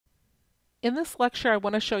In this lecture, I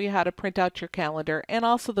want to show you how to print out your calendar and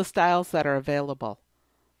also the styles that are available.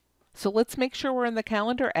 So let's make sure we're in the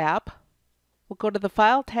Calendar app. We'll go to the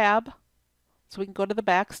File tab, so we can go to the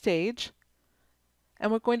Backstage,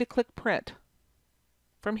 and we're going to click Print.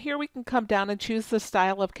 From here, we can come down and choose the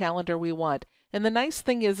style of calendar we want. And the nice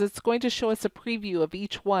thing is it's going to show us a preview of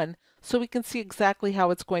each one so we can see exactly how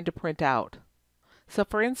it's going to print out. So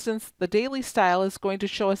for instance, the daily style is going to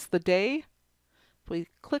show us the day. If we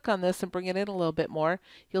click on this and bring it in a little bit more,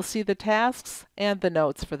 you'll see the tasks and the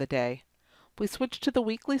notes for the day. If we switch to the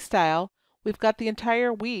weekly style, we've got the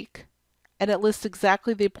entire week, and it lists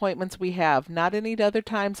exactly the appointments we have, not any other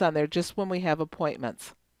times on there, just when we have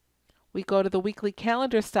appointments. We go to the weekly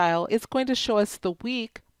calendar style, it's going to show us the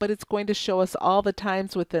week, but it's going to show us all the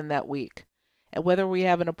times within that week, and whether we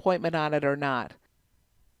have an appointment on it or not.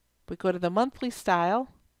 We go to the monthly style,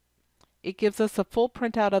 it gives us a full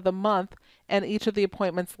printout of the month and each of the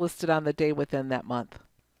appointments listed on the day within that month.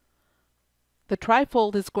 The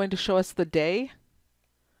trifold is going to show us the day,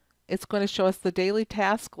 it's going to show us the daily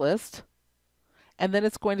task list, and then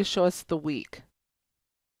it's going to show us the week.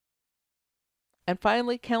 And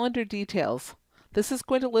finally, calendar details. This is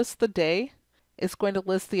going to list the day, it's going to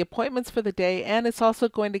list the appointments for the day, and it's also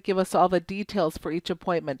going to give us all the details for each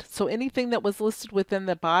appointment. So anything that was listed within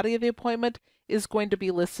the body of the appointment is going to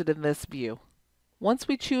be listed in this view. Once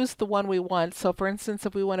we choose the one we want, so for instance,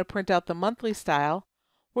 if we want to print out the monthly style,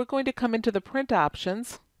 we're going to come into the print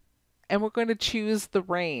options, and we're going to choose the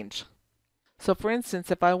range. So for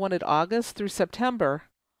instance, if I wanted August through September,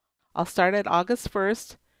 I'll start at August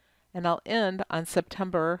 1st, and I'll end on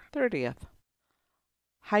September 30th.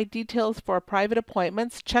 Hide details for private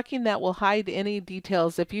appointments. Checking that will hide any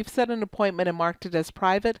details. If you've set an appointment and marked it as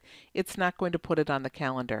private, it's not going to put it on the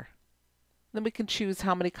calendar. Then we can choose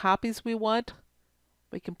how many copies we want.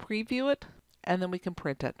 We can preview it, and then we can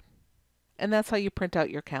print it. And that's how you print out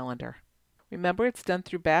your calendar. Remember, it's done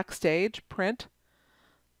through Backstage, Print.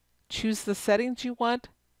 Choose the settings you want,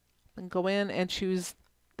 and go in and choose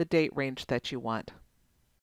the date range that you want.